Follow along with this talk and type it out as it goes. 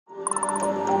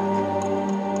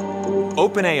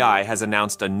OpenAI has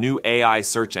announced a new AI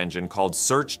search engine called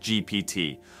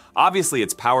SearchGPT. Obviously,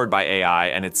 it's powered by AI,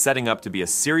 and it's setting up to be a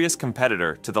serious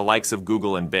competitor to the likes of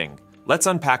Google and Bing. Let's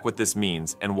unpack what this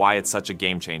means and why it's such a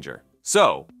game changer.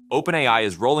 So, OpenAI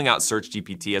is rolling out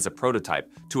SearchGPT as a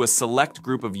prototype to a select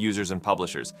group of users and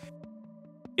publishers.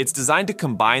 It's designed to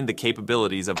combine the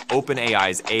capabilities of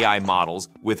OpenAI's AI models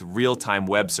with real-time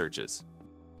web searches.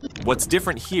 What's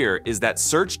different here is that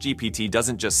SearchGPT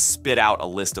doesn't just spit out a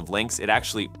list of links, it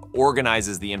actually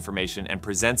organizes the information and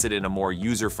presents it in a more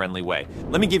user-friendly way.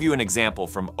 Let me give you an example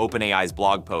from OpenAI's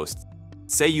blog post.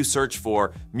 Say you search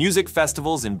for music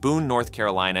festivals in Boone, North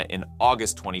Carolina in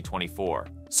August 2024.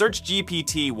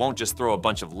 SearchGPT won't just throw a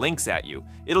bunch of links at you,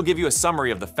 it'll give you a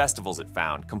summary of the festivals it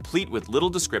found, complete with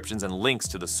little descriptions and links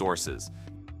to the sources.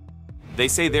 They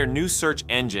say their new search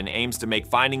engine aims to make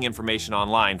finding information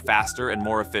online faster and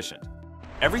more efficient.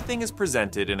 Everything is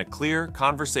presented in a clear,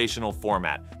 conversational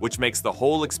format, which makes the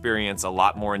whole experience a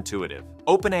lot more intuitive.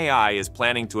 OpenAI is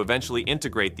planning to eventually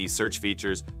integrate these search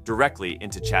features directly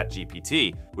into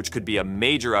ChatGPT, which could be a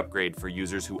major upgrade for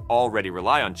users who already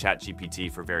rely on ChatGPT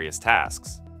for various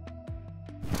tasks.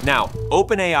 Now,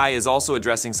 OpenAI is also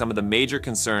addressing some of the major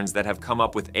concerns that have come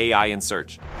up with AI in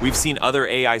search. We've seen other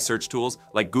AI search tools,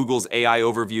 like Google's AI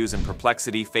Overviews and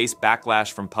Perplexity, face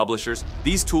backlash from publishers.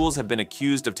 These tools have been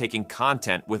accused of taking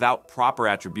content without proper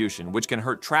attribution, which can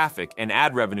hurt traffic and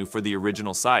ad revenue for the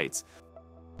original sites.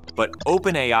 But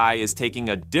OpenAI is taking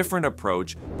a different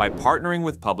approach by partnering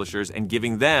with publishers and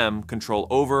giving them control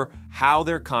over how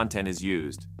their content is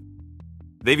used.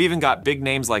 They've even got big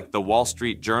names like the Wall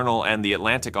Street Journal and The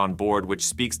Atlantic on board, which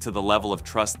speaks to the level of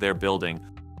trust they're building.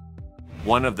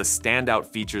 One of the standout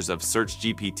features of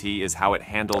SearchGPT is how it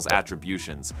handles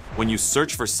attributions. When you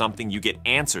search for something, you get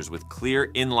answers with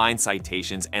clear inline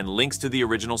citations and links to the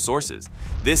original sources.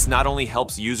 This not only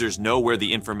helps users know where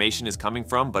the information is coming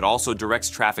from, but also directs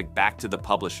traffic back to the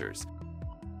publishers.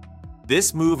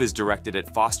 This move is directed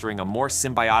at fostering a more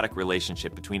symbiotic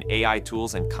relationship between AI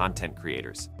tools and content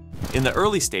creators. In the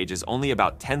early stages, only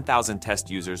about 10,000 test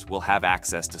users will have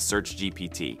access to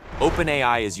SearchGPT.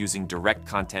 OpenAI is using direct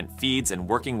content feeds and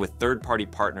working with third-party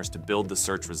partners to build the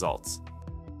search results.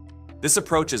 This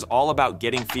approach is all about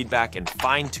getting feedback and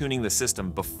fine-tuning the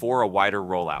system before a wider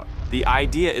rollout. The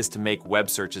idea is to make web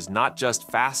searches not just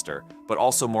faster, but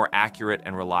also more accurate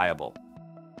and reliable.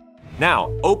 Now,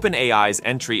 OpenAI's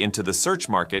entry into the search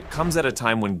market comes at a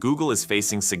time when Google is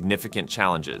facing significant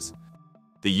challenges.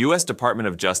 The US Department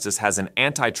of Justice has an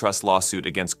antitrust lawsuit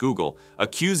against Google,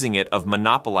 accusing it of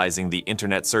monopolizing the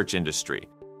internet search industry.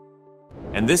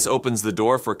 And this opens the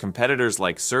door for competitors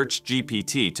like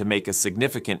SearchGPT to make a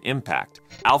significant impact.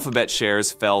 Alphabet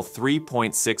shares fell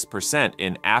 3.6%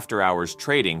 in after-hours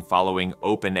trading following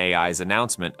OpenAI's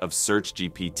announcement of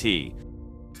SearchGPT.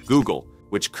 Google,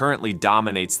 which currently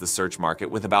dominates the search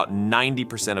market with about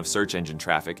 90% of search engine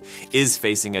traffic, is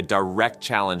facing a direct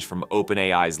challenge from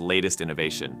OpenAI's latest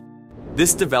innovation.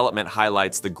 This development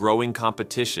highlights the growing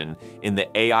competition in the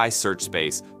AI search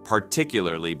space,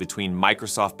 particularly between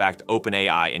Microsoft-backed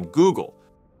OpenAI and Google.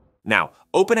 Now,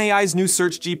 OpenAI's new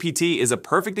SearchGPT is a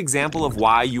perfect example of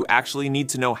why you actually need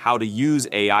to know how to use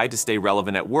AI to stay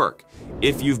relevant at work.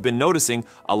 If you've been noticing,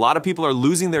 a lot of people are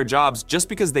losing their jobs just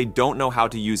because they don't know how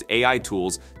to use AI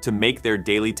tools to make their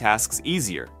daily tasks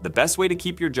easier. The best way to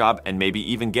keep your job and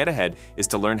maybe even get ahead is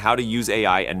to learn how to use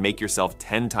AI and make yourself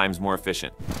 10 times more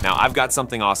efficient. Now, I've got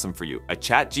something awesome for you, a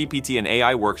ChatGPT and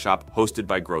AI workshop hosted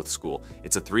by Growth School.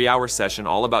 It's a 3-hour session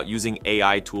all about using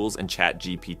AI tools and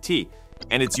ChatGPT.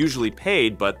 And it's usually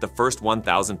paid, but the first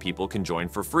 1,000 people can join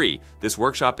for free. This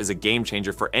workshop is a game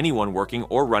changer for anyone working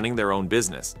or running their own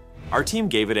business. Our team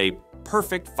gave it a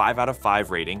perfect 5 out of 5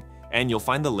 rating, and you'll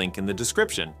find the link in the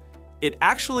description. It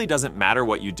actually doesn't matter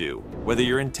what you do, whether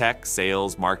you're in tech,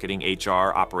 sales, marketing,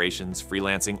 HR, operations,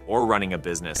 freelancing, or running a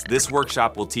business. This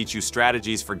workshop will teach you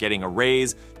strategies for getting a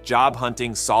raise, job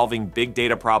hunting, solving big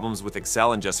data problems with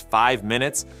Excel in just 5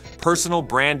 minutes, personal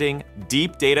branding,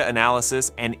 deep data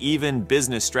analysis, and even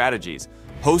business strategies.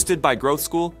 Hosted by Growth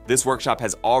School, this workshop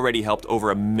has already helped over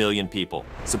 1 million people.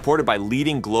 Supported by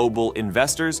leading global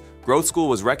investors, Growth School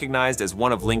was recognized as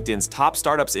one of LinkedIn's top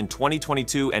startups in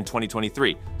 2022 and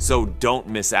 2023, so don't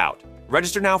miss out.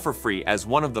 Register now for free as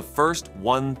one of the first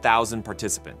 1,000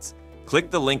 participants. Click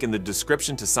the link in the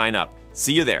description to sign up.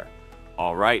 See you there.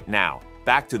 All right, now,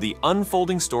 back to the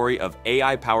unfolding story of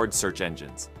AI-powered search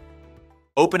engines.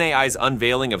 OpenAI's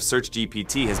unveiling of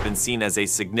SearchGPT has been seen as a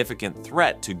significant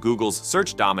threat to Google's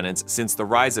search dominance since the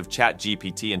rise of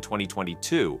ChatGPT in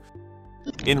 2022.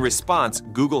 In response,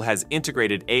 Google has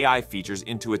integrated AI features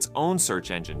into its own search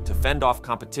engine to fend off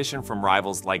competition from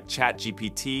rivals like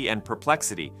ChatGPT and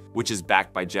Perplexity, which is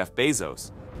backed by Jeff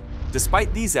Bezos.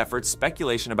 Despite these efforts,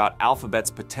 speculation about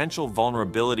Alphabet's potential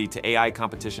vulnerability to AI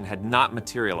competition had not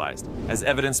materialized, as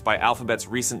evidenced by Alphabet's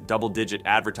recent double-digit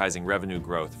advertising revenue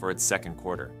growth for its second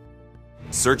quarter.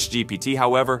 SearchGPT,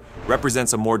 however,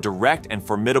 represents a more direct and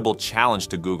formidable challenge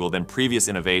to Google than previous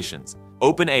innovations.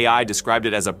 OpenAI described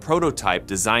it as a prototype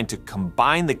designed to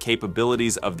combine the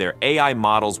capabilities of their AI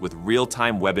models with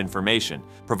real-time web information,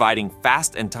 providing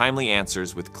fast and timely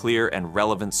answers with clear and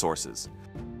relevant sources.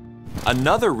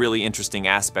 Another really interesting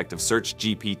aspect of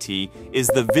SearchGPT is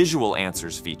the visual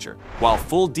answers feature. While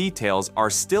full details are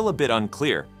still a bit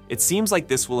unclear, it seems like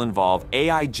this will involve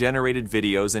AI-generated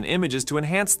videos and images to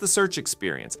enhance the search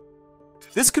experience.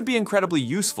 This could be incredibly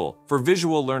useful for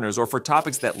visual learners or for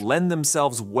topics that lend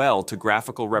themselves well to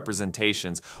graphical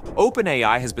representations.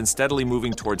 OpenAI has been steadily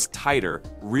moving towards tighter,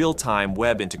 real-time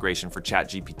web integration for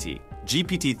ChatGPT.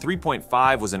 GPT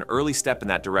 3.5 was an early step in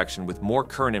that direction with more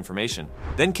current information.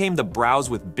 Then came the Browse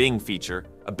with Bing feature,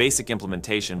 a basic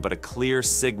implementation but a clear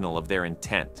signal of their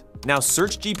intent. Now,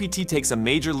 SearchGPT takes a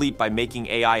major leap by making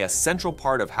AI a central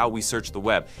part of how we search the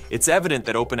web. It's evident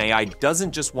that OpenAI doesn't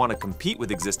just want to compete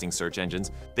with existing search engines,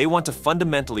 they want to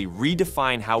fundamentally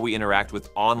redefine how we interact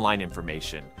with online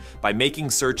information. By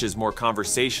making searches more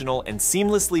conversational and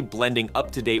seamlessly blending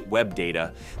up-to-date web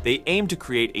data, they aim to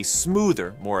create a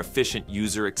smoother, more efficient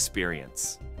user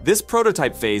experience. This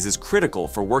prototype phase is critical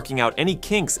for working out any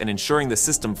kinks and ensuring the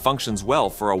system functions well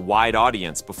for a wide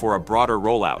audience before a broader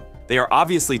rollout. They are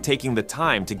obviously taking the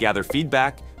time to gather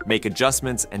feedback, make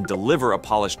adjustments, and deliver a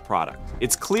polished product.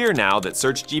 It's clear now that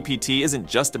SearchGPT isn't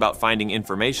just about finding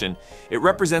information, it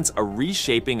represents a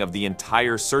reshaping of the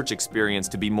entire search experience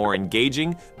to be more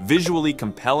engaging, visually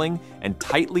compelling, and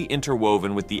tightly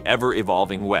interwoven with the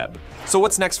ever-evolving web. So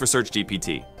what's next for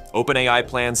SearchGPT? OpenAI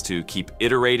plans to keep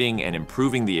iterating and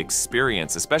improving the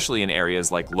experience, especially in areas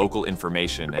like local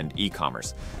information and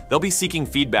e-commerce. They'll be seeking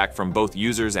feedback from both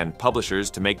users and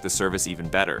publishers to make the service even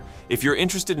better. If you're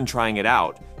interested in trying it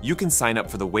out, you can sign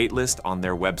up for the waitlist on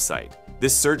their website.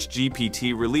 This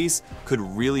SearchGPT release could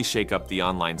really shake up the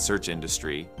online search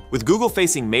industry. With Google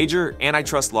facing major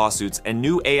antitrust lawsuits and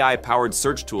new AI-powered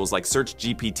search tools like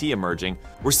SearchGPT emerging,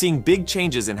 we're seeing big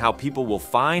changes in how people will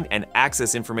find and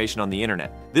access information on the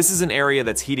internet. This is an area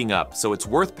that's heating up, so it's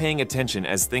worth paying attention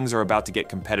as things are about to get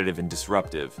competitive and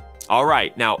disruptive. All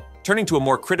right, now, turning to a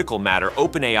more critical matter,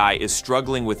 OpenAI is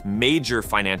struggling with major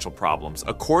financial problems.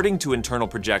 According to internal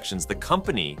projections, the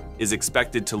company is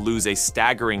expected to lose a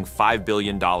staggering $5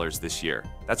 billion this year.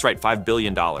 That's right, $5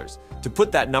 billion. To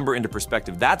put that number into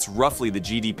perspective, that's roughly the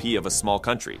GDP of a small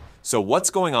country. So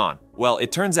what's going on? Well,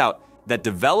 it turns out that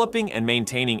developing and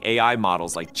maintaining AI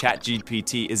models like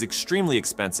ChatGPT is extremely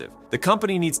expensive. The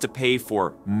company needs to pay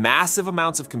for massive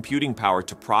amounts of computing power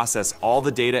to process all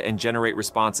the data and generate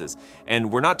responses.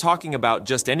 And we're not talking about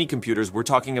just any computers, we're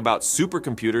talking about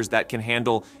supercomputers that can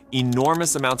handle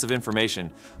enormous amounts of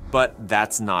information. But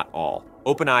that's not all.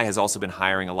 OpenAI has also been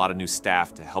hiring a lot of new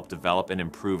staff to help develop and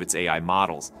improve its AI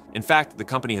models. In fact, the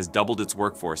company has doubled its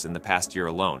workforce in the past year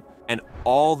alone. And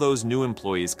all those new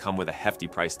employees come with a hefty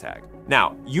price tag.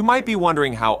 Now, you might be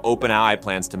wondering how OpenAI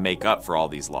plans to make up for all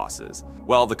these losses.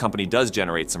 Well, the company does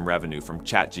generate some revenue from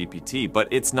ChatGPT, but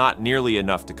it's not nearly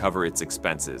enough to cover its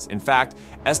expenses. In fact,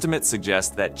 estimates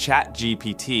suggest that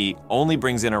ChatGPT only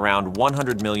brings in around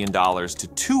 $100 million to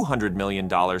 $200 million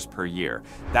per year.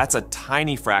 That's a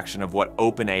tiny fraction of what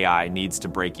OpenAI needs to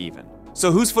break even.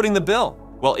 So who's footing the bill?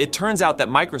 Well, it turns out that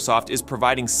Microsoft is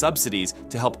providing subsidies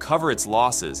to help cover its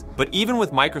losses. But even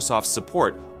with Microsoft's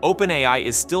support, OpenAI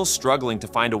is still struggling to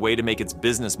find a way to make its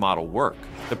business model work.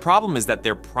 The problem is that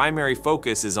their primary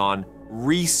focus is on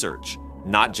research,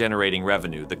 not generating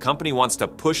revenue. The company wants to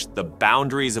push the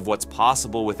boundaries of what's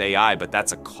possible with AI, but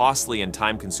that's a costly and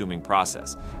time-consuming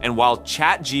process. And while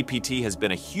ChatGPT has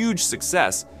been a huge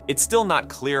success, it's still not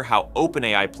clear how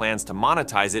OpenAI plans to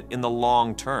monetize it in the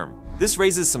long term. This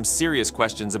raises some serious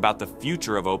questions about the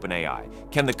future of OpenAI.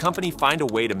 Can the company find a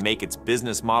way to make its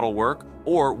business model work,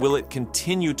 or will it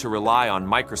continue to rely on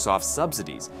Microsoft's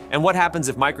subsidies? And what happens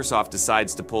if Microsoft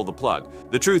decides to pull the plug?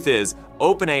 The truth is,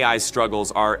 OpenAI's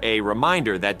struggles are a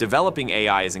reminder that developing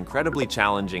AI is incredibly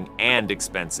challenging and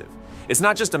expensive. It's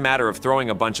not just a matter of throwing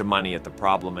a bunch of money at the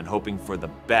problem and hoping for the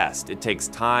best. It takes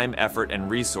time, effort,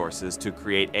 and resources to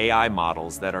create AI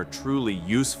models that are truly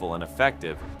useful and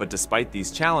effective. But despite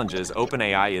these challenges,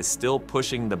 OpenAI is still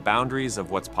pushing the boundaries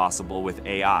of what's possible with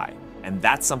AI. And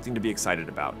that's something to be excited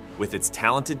about. With its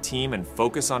talented team and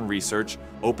focus on research,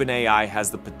 OpenAI has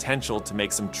the potential to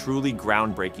make some truly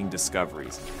groundbreaking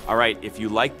discoveries. All right, if you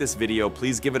like this video,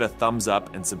 please give it a thumbs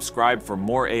up and subscribe for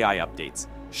more AI updates.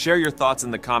 Share your thoughts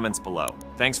in the comments below.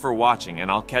 Thanks for watching,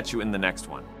 and I'll catch you in the next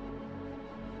one.